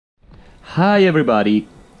Hi everybody,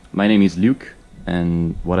 my name is Luc,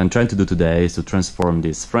 and what I'm trying to do today is to transform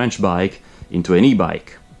this French bike into an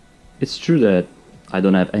e-bike. It's true that I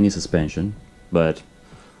don't have any suspension, but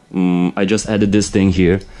I just added this thing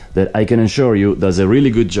here that I can assure you does a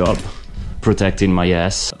really good job protecting my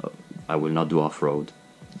ass. I will not do off-road,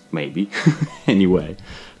 maybe. Anyway,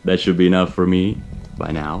 that should be enough for me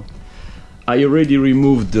by now. I already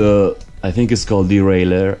removed the, I think it's called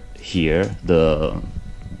derailleur here, the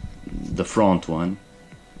front one,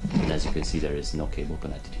 and as you can see there is no cable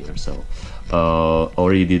connected here, so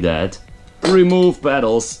already did that. Remove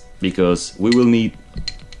pedals, because we will need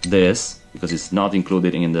this, because it's not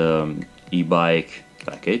included in the e-bike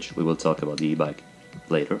package. We will talk about the e-bike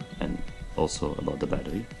later, and also about the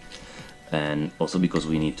battery, and also because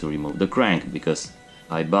we need to remove the crank, because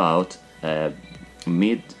I bought a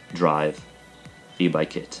mid-drive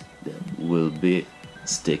e-bike kit that will be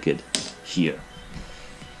sticked here.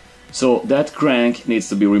 So that crank needs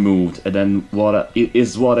to be removed, and then what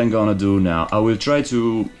I'm gonna do now. I will try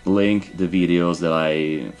to link the videos that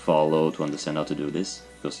I follow to understand how to do this,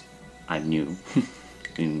 because I'm new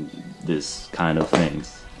in this kind of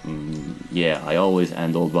things. Yeah, I always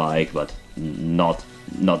handle bike, but not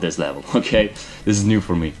this level, okay? This is new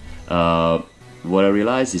for me. What I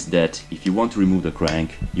realized is that if you want to remove the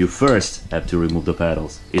crank, you first have to remove the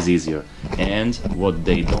pedals. It's easier. And what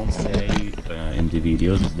they don't say in the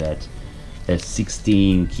videos is that a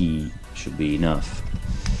 16 key should be enough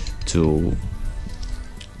to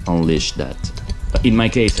unleash that. In my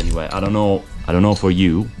case, anyway, I don't know for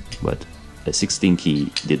you, but a 16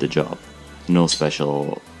 key did the job. No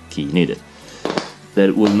special key needed.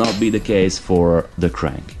 That will not be the case for the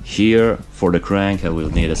crank. Here, for the crank, I will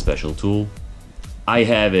need a special tool. I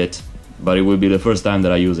have it, but it will be the first time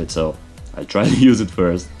that I use it, so I'll try to use it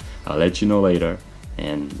first. I'll let you know later,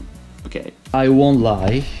 and okay. I won't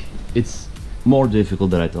lie, it's more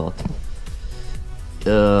difficult than I thought.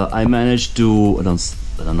 I managed to, I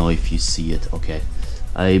don't know if you see it, okay.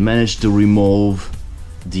 I managed to remove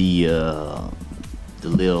the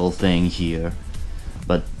little thing here,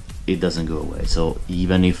 but it doesn't go away. So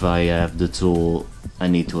even if I have the tool, I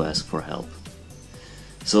need to ask for help.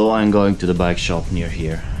 So I'm going to the bike shop near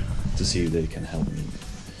here to see if they can help me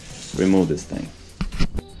remove this thing.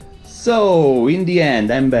 So in the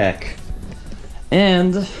end, I'm back,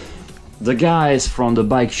 and the guys from the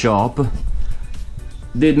bike shop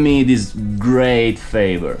did me this great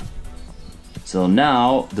favor. So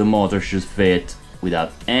now the motor should fit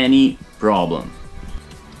without any problem.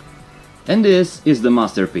 And this is the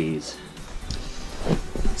masterpiece.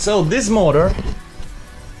 So this motor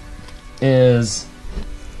is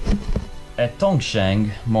a Tongsheng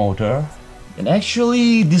motor, and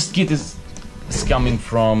actually this kit is coming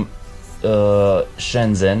from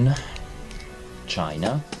Shenzhen,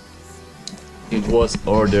 China. It was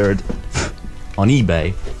ordered on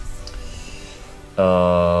eBay.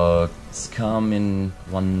 It's come in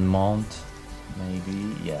 1 month,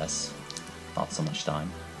 maybe, yes, not so much time.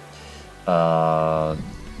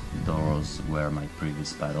 Those were my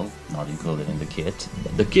previous pedal, not included in the kit.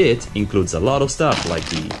 The kit includes a lot of stuff, like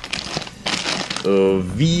the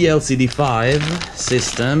VLCD5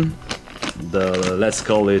 system, the, let's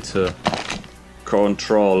call it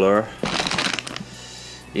controller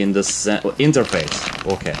in the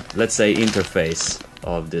interface, okay, let's say interface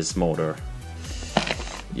of this motor.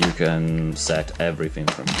 You can set everything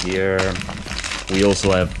from here. We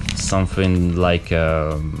also have something like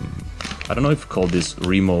I don't know if you call this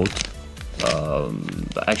remote,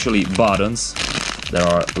 actually buttons. There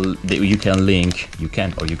are, you can link, you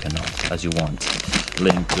can or you cannot, as you want,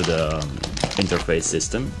 link to the interface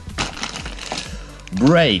system.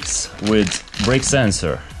 Brakes with brake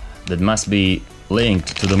sensor that must be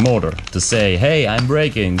linked to the motor to say, hey, I'm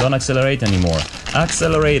braking, don't accelerate anymore.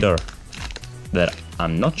 Accelerator, that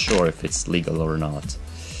I'm not sure if it's legal or not.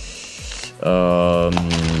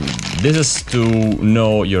 This is to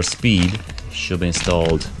know your speed, should be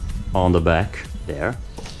installed on the back there.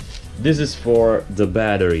 This is for the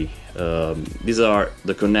battery. These are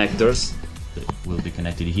the connectors that will be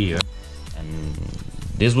connected here, and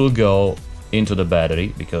this will go into the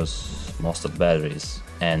battery, because most of batteries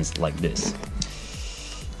ends like this,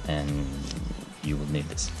 and you will need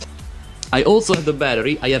this. I also have the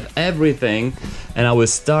battery, I have everything, and I will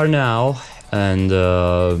start now, and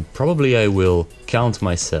probably I will count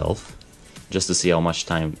myself just to see how much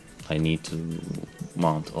time I need to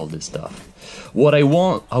mount all this stuff. What I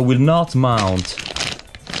want, I will not mount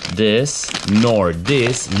this, nor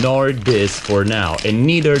this, nor this for now, and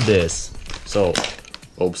neither this. So,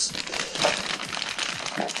 oops.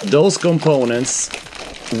 Those components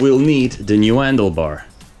will need the new handlebar.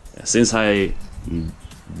 Since I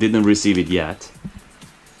didn't receive it yet,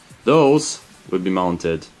 those will be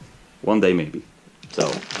mounted one day maybe. So,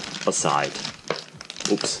 aside.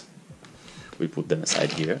 Oops. We put them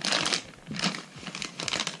aside here.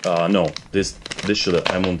 No, this should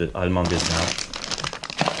I'll mount this now.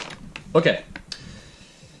 Okay.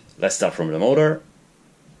 Let's start from the motor.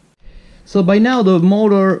 So by now the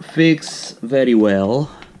motor fits very well.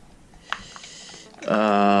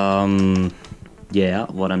 Yeah,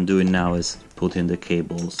 what I'm doing now is putting the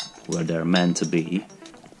cables where they're meant to be.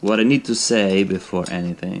 What I need to say before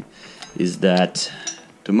anything is that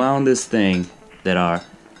to mount this thing, there are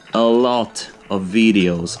a lot of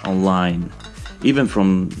videos online, even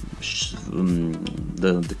from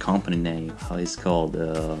the company name, how it's called,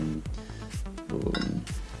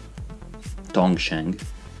 Tongsheng,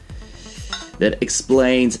 that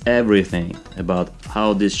explains everything about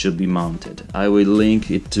how this should be mounted. I will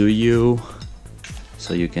link it to you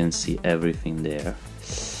so you can see everything there.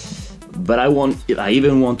 But I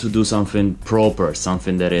even want to do something proper,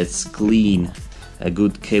 something that is clean, a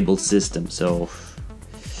good cable system. So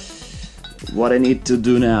what I need to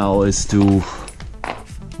do now is to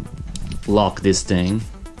lock this thing,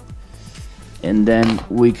 and then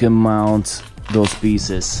we can mount those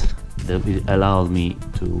pieces that will allow me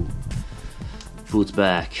to put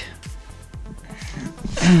back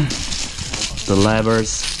the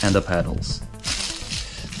levers and the pedals.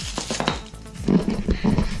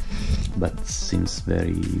 But seems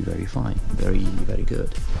very fine, very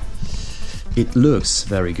good. It looks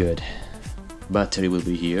very good. Battery will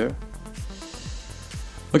be here.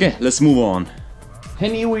 Okay, let's move on.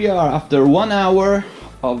 And here we are after 1 hour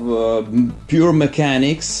of pure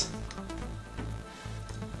mechanics.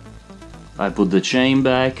 I put the chain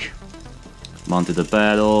back, mounted the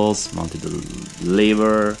pedals, mounted the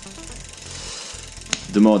lever.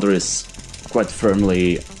 The motor is quite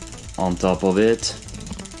firmly on top of it.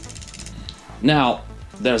 Now,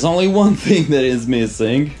 there's only one thing that is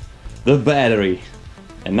missing, the battery.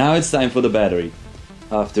 And now it's time for the battery.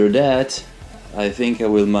 After that, I think I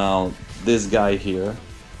will mount this guy here,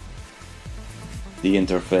 the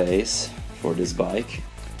interface for this bike.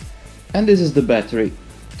 And this is the battery.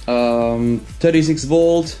 36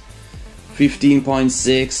 volt,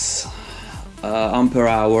 15.6 ampere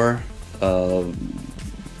hour.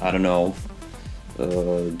 I don't know.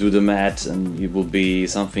 Do the math and it will be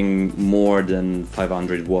something more than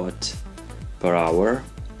 500 watt per hour.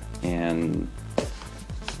 And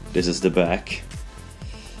this is the back,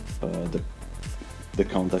 the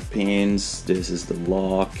contact pins. This is the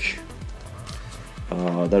lock.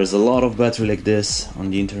 There's a lot of battery like this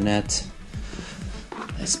on the internet,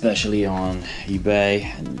 especially on eBay,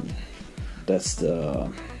 and that's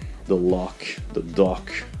the lock, the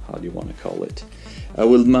dock, how do you want to call it. I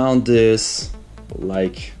will mount this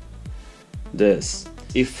like this.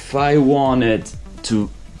 If I wanted to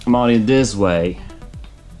mount it this way,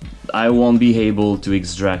 I won't be able to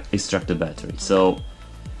extract the battery. So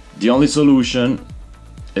the only solution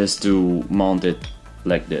is to mount it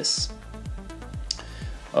like this.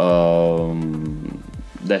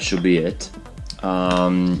 That should be it.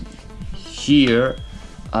 Here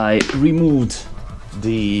I removed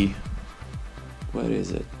the, where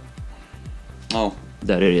is it? Oh,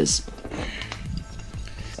 there it is.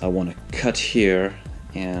 I want to cut here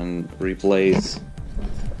and replace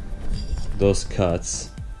those cuts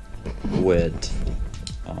with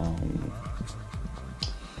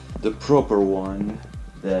the proper one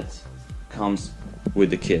that comes with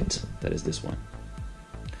the kit. That is this one.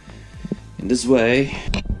 In this way,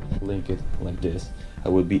 link it like this, I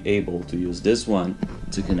will be able to use this one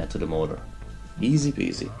to connect to the motor. Easy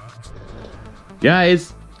peasy.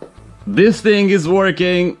 Guys, this thing is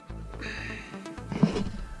working.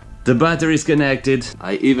 The battery is connected.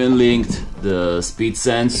 I even linked the speed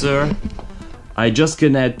sensor. I just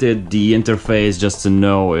connected the interface just to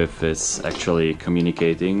know if it's actually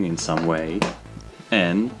communicating in some way.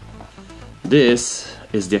 And this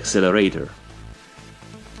is the accelerator.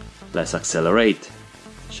 Let's accelerate,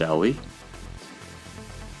 shall we?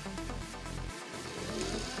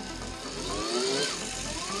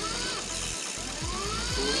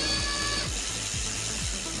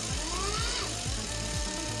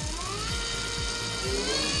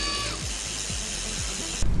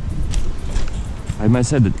 I might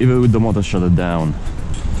say that even with the motor shut down,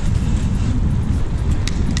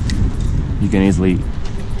 you can easily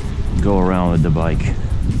go around with the bike.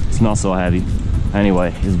 It's not so heavy.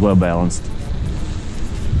 Anyway, it's well balanced,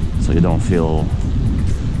 so you don't feel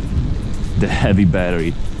the heavy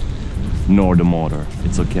battery nor the motor.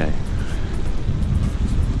 It's okay.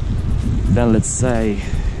 Then let's say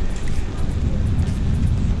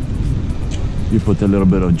You put a little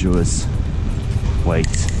bit of juice. Wait.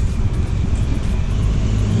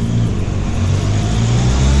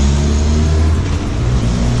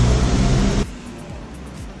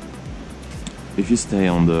 If you stay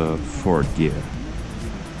on the fourth gear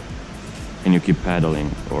and you keep pedaling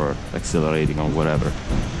or accelerating or whatever,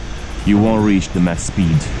 you won't reach the max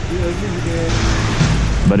speed.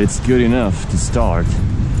 But it's good enough to start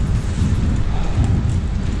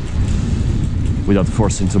without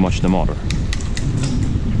forcing too much the motor.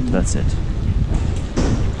 That's it.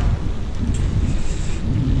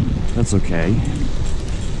 That's okay.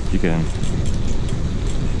 You can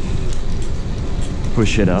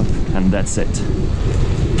push it up, and that's it.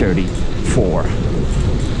 34.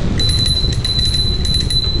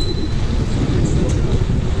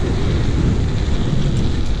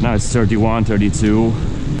 Now it's 31, 32.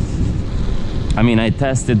 I mean, I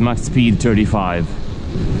tested max speed 35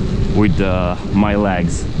 with my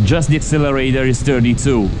legs. Just the accelerator is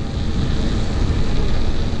 32.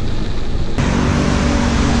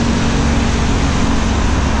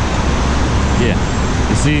 Yeah,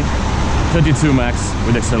 you see? 32 max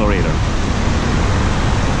with accelerator.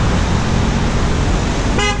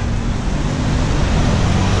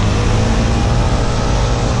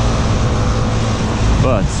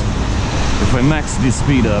 But if I max this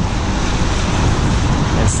speed up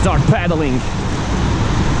and start pedaling,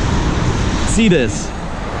 see this?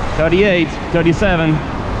 38, 37,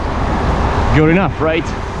 good enough, right?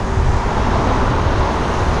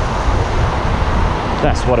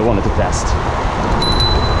 That's what I wanted to test.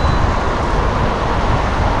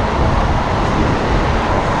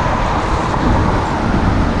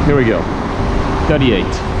 Here we go, 38.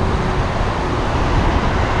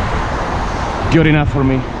 Good enough for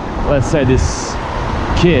me. Let's say this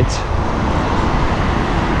kit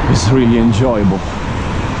is really enjoyable.